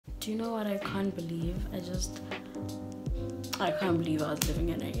Do you know what I can't believe? I can't believe I was living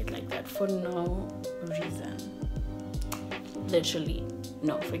in a hate like that for no reason. Literally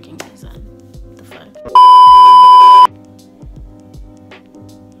no freaking reason. The fuck?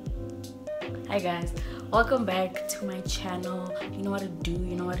 Hi guys, welcome back to my channel. You know what to do,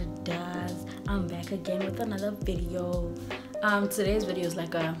 you know what it does. I'm back again with another video. Today's video is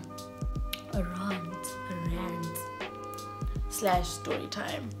like a rant slash story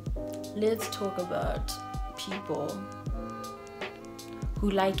time. Let's talk about people who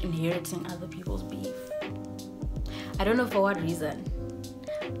like inheriting other people's beef. I don't know for what reason,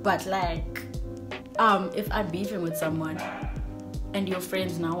 but like if I'm beefing with someone and your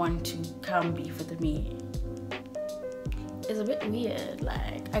friends now want to come beef with me, it's a bit weird.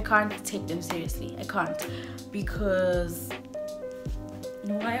 Like, I can't take them seriously. I can't, because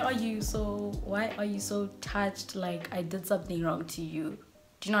why are you so touched like I did something wrong to you?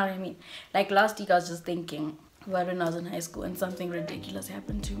 Do you know what I mean? Like last week I was just thinking about when I was in high school and something ridiculous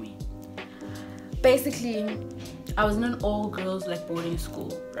happened to me. Basically, I was in an all girls like boarding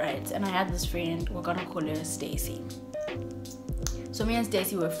school, right? And I had this friend, we're gonna call her Stacy. So me and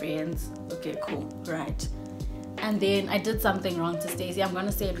Stacy were friends. Okay, cool, right? And then I did something wrong to Stacy. I'm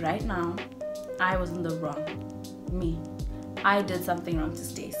gonna say it right now. I was in the wrong. Me. I did something wrong to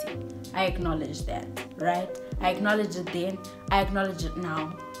Stacy. I acknowledge that, right? I acknowledge it then. I acknowledge it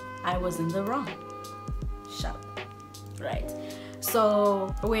now. I was in the wrong. Shut up. Right?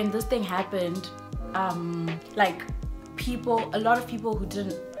 So when this thing happened, like a lot of people who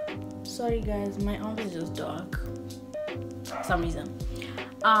didn't. Sorry guys, my arm is just dark. For some reason.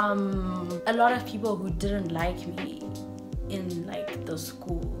 A lot of people who didn't like me in like the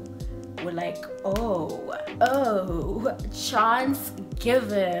school were like, oh, chance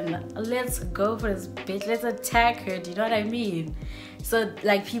given, let's go for this bitch, let's attack her. Do you know what I mean? So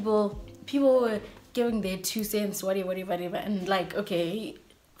like people were giving their 2 cents, whatever, and like, okay,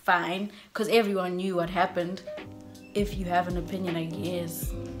 fine, because everyone knew what happened. If you have an opinion, I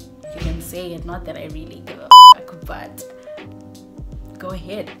guess you can say it. Not that I really give a fuck, but go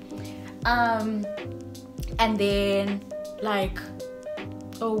ahead. And then like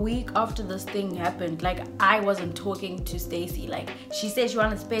a week after this thing happened, like I wasn't talking to Stacy. Like she said she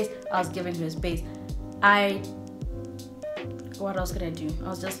wanted space, I was giving her space. What else could I do? I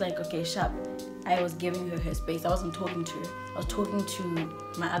was just like, okay, sharp. I was giving her space. I wasn't talking to her. I was talking to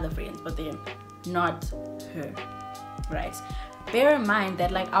my other friends, but then not her, right? Bear in mind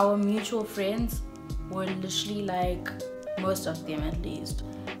that like our mutual friends were literally like, most of them at least,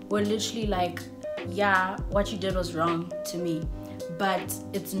 were literally like, yeah, what you did was wrong to me, but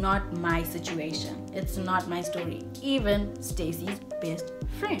it's not my situation, it's not my story. Even Stacy's best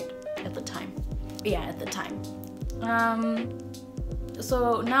friend at the time. Yeah, at the time.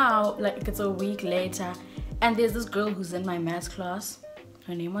 So now, like, it's a week later, and there's this girl who's in my maths class.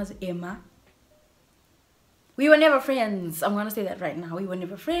 Her name was Emma. We were never friends. I'm gonna say that right now. We were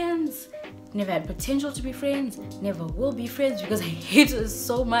never friends. Never had potential to be friends. Never will be friends because I hate her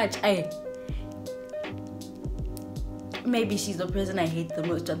so much. Maybe she's the person I hate the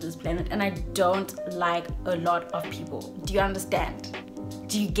most on this planet, and I don't like a lot of people. Do you understand?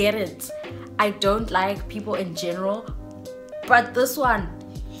 Do you get it? I don't like people in general, but this one,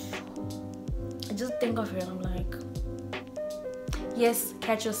 I just think of her and I'm like, yes,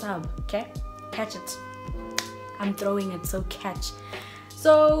 catch your sub, okay? Catch it. I'm throwing it, so catch.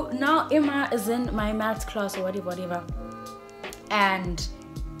 So now Emma is in my maths class or whatever. And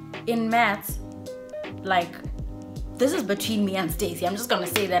in maths, like, this is between me and Stacy. I'm just gonna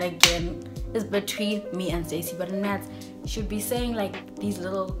say that again. It's between me and Stacy. But in maths, she would be saying like these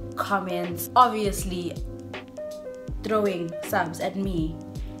little comments, obviously throwing subs at me.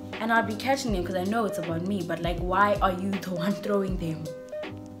 And I'll be catching them because I know it's about me. But like, why are you the one throwing them?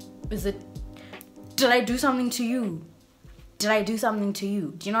 Did I do something to you? Did I do something to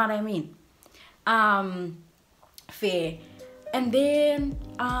you? Do you know what I mean? Fair. And then,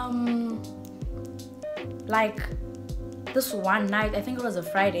 like, this one night, I think it was a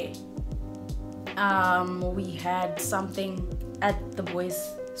Friday, we had something at the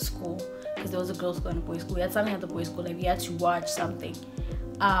boys' school, because there was a girls' school and a boys' school. We had something at the boys' school, like we had to watch something.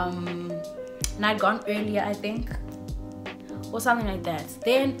 And I'd gone earlier, I think, or something like that.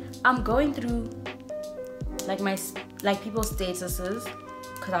 Then I'm going through like people's statuses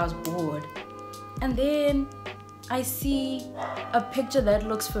because I was bored, and then I see a picture that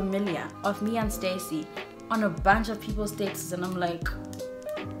looks familiar of me and Stacy on a bunch of people's statuses, and I'm like,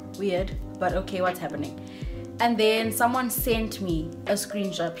 weird, but okay, what's happening? And then someone sent me a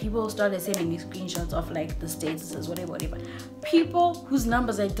screenshot. People started sending me screenshots of like the statuses, whatever. People whose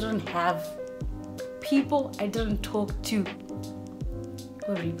numbers I didn't have, people I didn't talk to,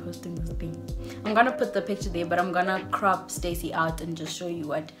 were reposting this thing. I'm gonna put the picture there, but I'm gonna crop Stacy out and just show you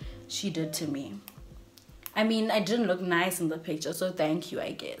what she did to me. I mean, I didn't look nice in the picture, so thank you,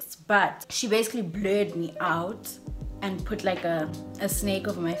 I guess. But she basically blurred me out and put like a snake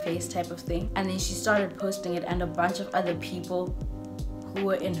over my face type of thing. And then she started posting it, and a bunch of other people who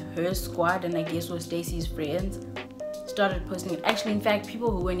were in her squad and I guess were Stacy's friends started posting it. Actually, in fact,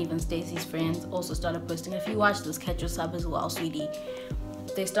 people who weren't even Stacy's friends also started posting it. If you watch this, catch your sub as well, sweetie.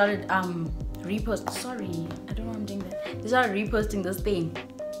 They started sorry, I don't know why I'm doing that. They started reposting this thing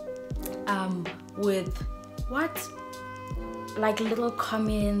with what? Like little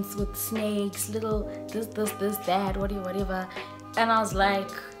comments with snakes, little this, that, whatever. And I was like,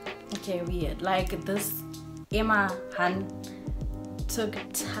 okay, weird. Like this Emma Han took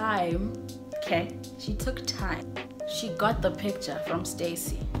time. Okay, she took time. She got the picture from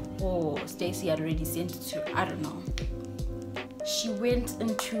Stacy. Oh, Stacy had already sent it to, I don't know. She went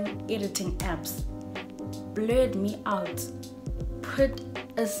into editing apps, blurred me out, put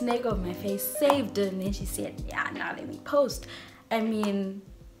a snake on my face, saved it, and then she said, yeah, now let me post. I mean,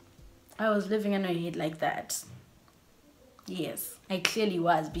 I was living in her head like that. Yes, I clearly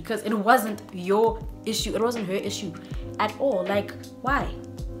was, because it wasn't your issue. It wasn't her issue at all. Like, why?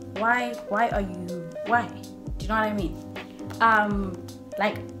 Why are you, why? Do you know what I mean?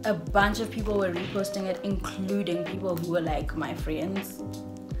 Like a bunch of people were reposting it, including people who were like my friends.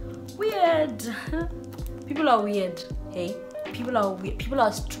 Weird. People are weird, hey? People are weird. People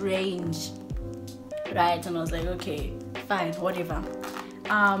are strange, right? And I was like, okay, fine, whatever.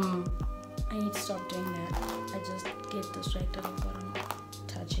 I need to stop doing that. I just get distracted with what I'm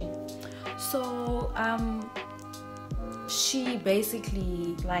touching. So she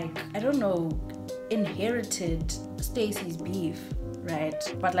basically, like, I don't know, inherited Stacy's beef, right?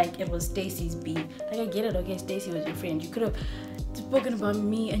 But like it was Stacy's beef. Like, I get it, okay, Stacy was your friend. You could have spoken about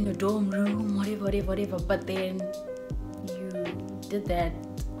me in your dorm room, whatever, but then you did that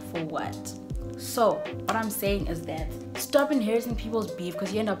for what? So what I'm saying is that stop inheriting people's beef,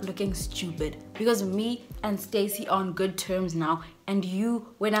 because you end up looking stupid. Because me and Stacy are on good terms now, and you,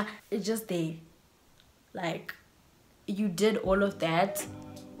 when it's just there, like, you did all of that.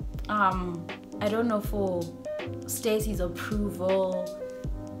 I don't know, for Stacy's approval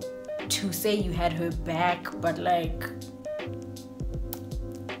to say you had her back, but like,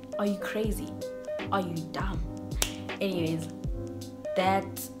 are you crazy? Are you dumb? Anyways, that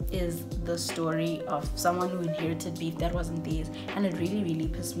is the story of someone who inherited beef that wasn't theirs, and it really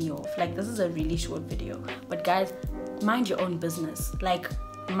pissed me off. Like, this is a really short video, but guys, mind your own business. Like,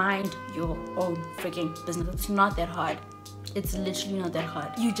 mind your own freaking business. It's not that hard. It's literally not that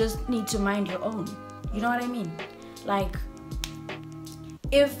hard. You just need to mind your own. You know what I mean? Like,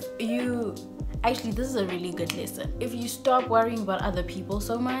 if you, actually, this is a really good lesson. If you stop worrying about other people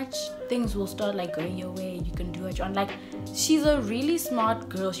so much, things will start like going your way. You can do what you want. Like, she's a really smart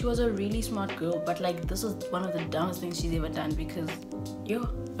girl. She was a really smart girl, but like, this was one of the dumbest things she's ever done, because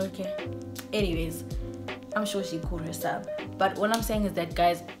okay. Anyways, I'm sure she called her sub. But what I'm saying is that,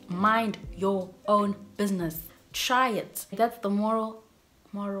 guys, mind your own business. Try it. That's the moral.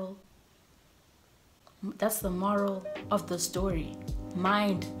 That's the moral of the story.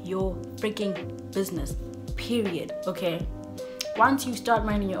 Mind your freaking business. Period. Okay? Once you start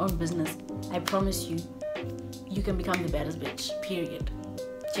minding your own business, I promise you, you can become the baddest bitch. Period.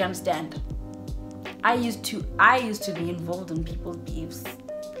 Do you understand? I used to be involved in people's beefs.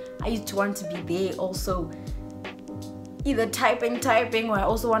 I used to want to be there also, either typing, or I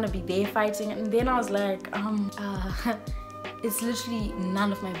also want to be there fighting. And then I was like, it's literally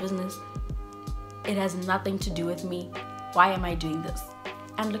none of my business. It has nothing to do with me. Why am I doing this?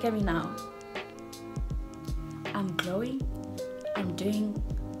 And look at me now. I'm glowing. I'm doing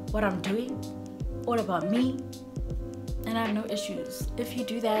what I'm doing. All about me. And I have no issues. If you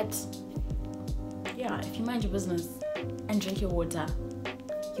do that, yeah, if you mind your business and drink your water,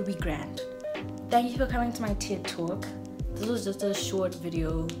 you'll be grand. Thank you for coming to my TED Talk. This was just a short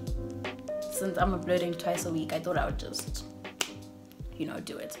video. Since I'm uploading twice a week, I thought I would just,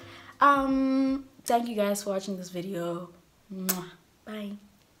 do it. Thank you guys for watching this video. Bye.